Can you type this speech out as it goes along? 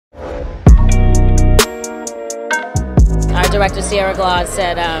director, Sierra Glaude,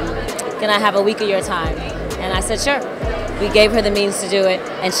 said, can I have a week of your time? And I said, sure. We gave her the means to do it,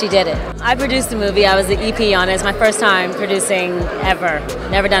 and she did it. I produced the movie. I was the EP on it. It's my first time producing ever.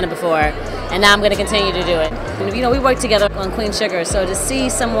 Never done it before. And now I'm going to continue to do it. And, you know, we work together on Queen Sugar, so to see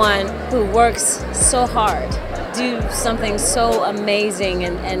someone who works so hard do something so amazing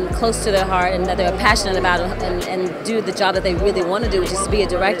and close to their heart and that they're passionate about it and do the job that they really want to do, which is to be a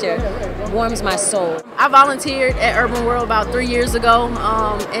director, warms my soul. I volunteered at Urbanworld about 3 years ago,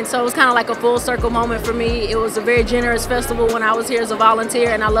 and so it was kind of like a full circle moment for me. It was a very generous festival when I was here as a volunteer,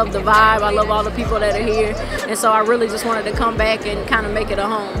 and I love the vibe, I love all the people that are here, and so I really just wanted to come back and kind of make it a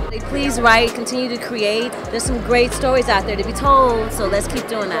home. Please write, continue to create. There's some great stories out there to be told, so let's keep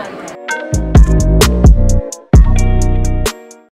doing that.